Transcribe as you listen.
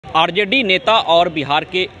RJD नेता और बिहार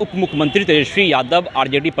के उप मुख्यमंत्री तेजस्वी यादव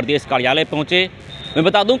आरजेडी प्रदेश कार्यालय पहुंचे। मैं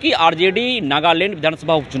बता दूं कि आरजेडी नागालैंड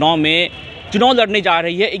विधानसभा उपचुनाव में चुनाव लड़ने जा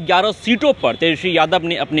रही है। 11 सीटों पर तेजस्वी यादव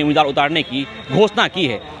ने अपने उम्मीदवार उतारने की घोषणा की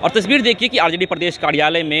है। और तस्वीर देखिए कि आरजेडी प्रदेश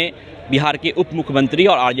कार्यालय में बिहार के उप मुख्यमंत्री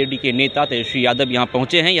और आरजेडी के नेता तेजस्वी यादव यहां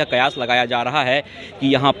पहुंचे हैं। यह कयास लगाया जा रहा है कि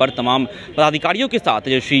यहां पर तमाम पदाधिकारियों के साथ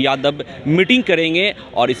तेजस्वी यादव मीटिंग करेंगे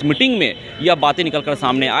और इस मीटिंग में यह बातें निकलकर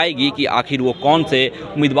सामने आएगी कि आखिर वो कौन से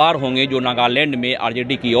उम्मीदवार होंगे जो नागालैंड में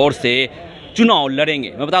आरजेडी की ओर से चुनाव लड़ेंगे।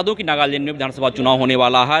 मैं बता दूं कि नागालैंड में विधानसभा चुनाव होने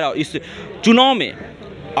वाला है और इस चुनाव में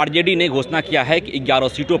आरजेडी ने घोषणा किया है कि 11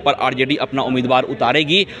 सीटों पर आरजेडी अपना उम्मीदवार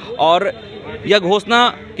उतारेगी। और यह घोषणा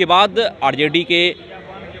के बाद आरजेडी के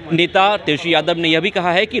नेता तेजस्वी यादव ने यह भी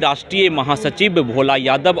कहा है कि राष्ट्रीय महासचिव भोला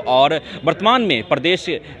यादव और वर्तमान में प्रदेश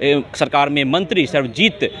सरकार में मंत्री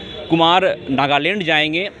सर्वजीत कुमार नागालैंड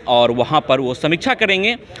जाएंगे और वहां पर वो समीक्षा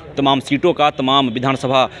करेंगे तमाम सीटों का, तमाम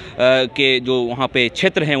विधानसभा के जो वहां पे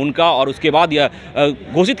क्षेत्र हैं उनका। और उसके बाद यह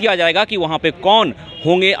घोषित किया जाएगा कि वहां पे कौन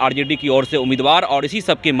होंगे आरजेडी की ओर से उम्मीदवार। और इसी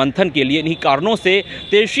सब के मंथन के लिए इन्हीं कारणों से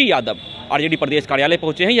तेजस्वी यादव आरजेडी प्रदेश कार्यालय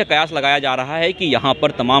पहुंचे हैं। यह कयास लगाया जा रहा है कि यहां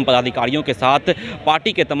पर तमाम पदाधिकारियों के साथ,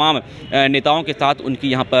 पार्टी के तमाम नेताओं के साथ उनकी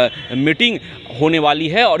यहां पर मीटिंग होने वाली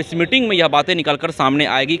है और इस मीटिंग में यह बातें निकलकर सामने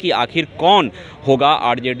आएगी कि आखिर कौन होगा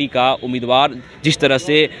आरजेडी का उम्मीदवार। जिस तरह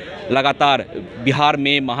से लगातार बिहार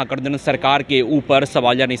में महागठबंधन सरकार के ऊपर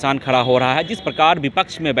सवालिया निशान खड़ा हो रहा है, जिस प्रकार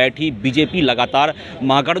विपक्ष में बैठी बीजेपी लगातार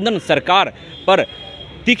महागठबंधन सरकार पर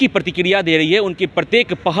तीखी प्रतिक्रिया दे रही है, उनकी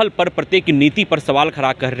प्रत्येक पहल पर, प्रत्येक नीति पर सवाल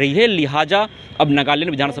खड़ा कर रही है। लिहाजा अब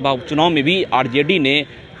नागालैंड विधानसभा उपचुनाव में भी आरजेडी ने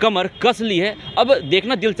कमर कस ली है। अब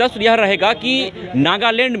देखना दिलचस्प यह रहेगा कि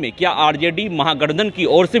नागालैंड में क्या आरजेडी महागठबंधन की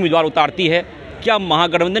ओर से उम्मीदवार उतारती है, क्या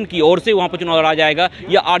महागठबंधन की ओर से वहां पर चुनाव लड़ा जाएगा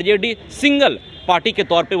या आरजेडी सिंगल पार्टी के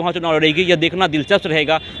तौर पे वहां चुनाव लड़ेगी। यह देखना दिलचस्प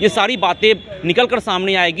रहेगा। ये सारी बातें निकलकर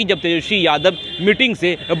सामने आएगी जब तेजस्वी यादव मीटिंग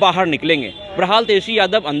से बाहर निकलेंगे। बहरहाल तेजस्वी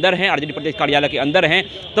यादव अंदर हैं, आरजेडी प्रदेश कार्यालय के अंदर हैं,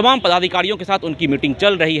 तमाम पदाधिकारियों के साथ उनकी मीटिंग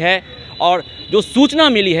चल रही है। और जो सूचना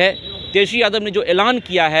मिली है, तेजस्वी यादव ने जो ऐलान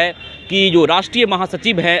किया है कि जो राष्ट्रीय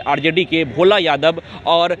महासचिव हैं आरजेडी के भोला यादव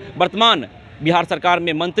और वर्तमान बिहार सरकार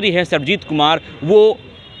में मंत्री हैं सर्वजीत कुमार, वो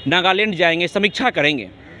नागालैंड जाएंगे, समीक्षा करेंगे।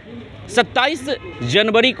 27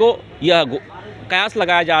 जनवरी को यह कयास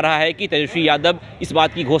लगाया जा रहा है कि तेजस्वी यादव इस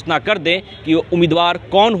बात की घोषणा कर दें कि उम्मीदवार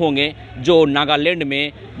कौन होंगे जो नागालैंड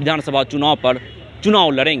में विधानसभा चुनाव पर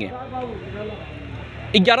चुनाव लड़ेंगे।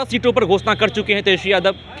 11 सीटों पर घोषणा कर चुके हैं तेजस्वी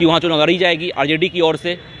यादव कि वहां चुनाव लड़ी जाएगी आरजेडी की ओर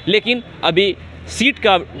से, लेकिन अभी सीट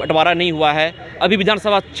का बंटवारा नहीं हुआ है, अभी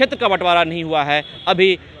विधानसभा क्षेत्र का बंटवारा नहीं हुआ है,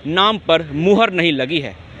 अभी नाम पर मुहर नहीं लगी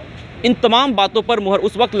है। इन तमाम बातों पर मुहर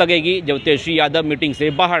उस वक्त लगेगी जब तेजस्वी यादव मीटिंग से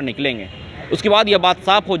बाहर निकलेंगे। उसके बाद यह बात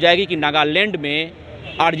साफ हो जाएगी कि नागालैंड में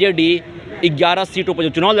आरजेडी 11 सीटों पर जो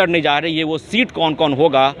चुनाव लड़ने जा रही है वो सीट कौन कौन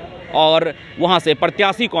होगा और वहां से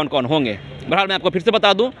प्रत्याशी कौन कौन होंगे। बहरहाल मैं आपको फिर से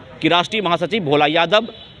बता दूं कि राष्ट्रीय महासचिव भोला यादव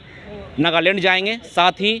नागालैंड जाएंगे,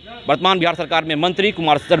 साथ ही वर्तमान बिहार सरकार में मंत्री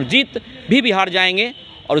कुमार सर्वजीत भी बिहार जाएंगे।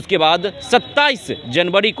 और उसके बाद 27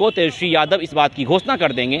 जनवरी को तेजस्वी यादव इस बात की घोषणा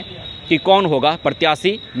कर देंगे कि कौन होगा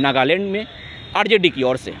प्रत्याशी नागालैंड में आरजेडी की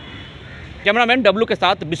ओर से। कैमरामैन डब्लू के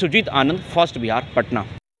साथ विश्वजीत आनंद, फर्स्ट बिहार, पटना।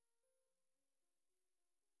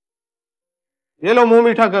 ये लो मुंह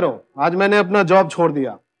मीठा करो, आज मैंने अपना जॉब छोड़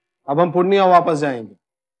दिया, अब हम पूर्णिया वापस जाएंगे।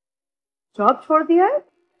 जॉब छोड़ दिया है?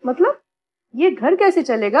 मतलब ये घर कैसे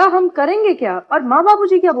चलेगा, हम करेंगे क्या और माँ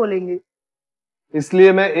बाबूजी क्या बोलेंगे?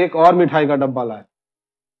 इसलिए मैं एक और मिठाई का डब्बा लाया,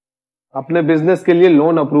 अपने बिजनेस के लिए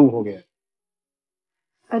लोन अप्रूव हो गया।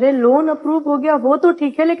 अरे लोन अप्रूव हो गया वो तो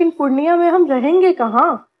ठीक है, लेकिन पूर्णिया में हम रहेंगे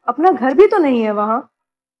कहाँ? अपना घर भी तो नहीं है वहां।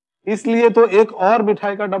 इसलिए तो एक और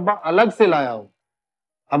मिठाई का डब्बा अलग से लाया हूं।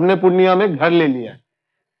 हमने पूर्णिया में घर ले लिया है,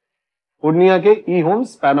 पूर्णिया के ई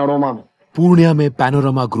होम्स पैनोरमा में। पूर्णिया में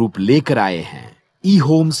पैनोरमा ग्रुप लेकर आए हैं ई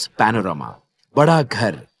होम्स पैनोरमा। बड़ा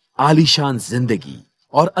घर, आलीशान जिंदगी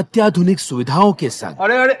और अत्याधुनिक सुविधाओं के संग।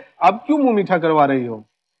 अरे अरे, अब क्यों मुंह मीठा करवा रही हो?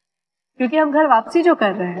 क्योंकि हम घर वापसी जो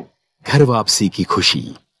कर रहे हैं। घर वापसी की खुशी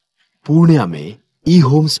पूर्णिया में ई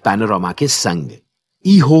होम्स पैनोरमा के संग।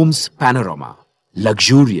 ई Holmes panorama,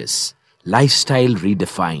 luxurious lifestyle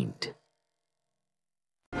redefined.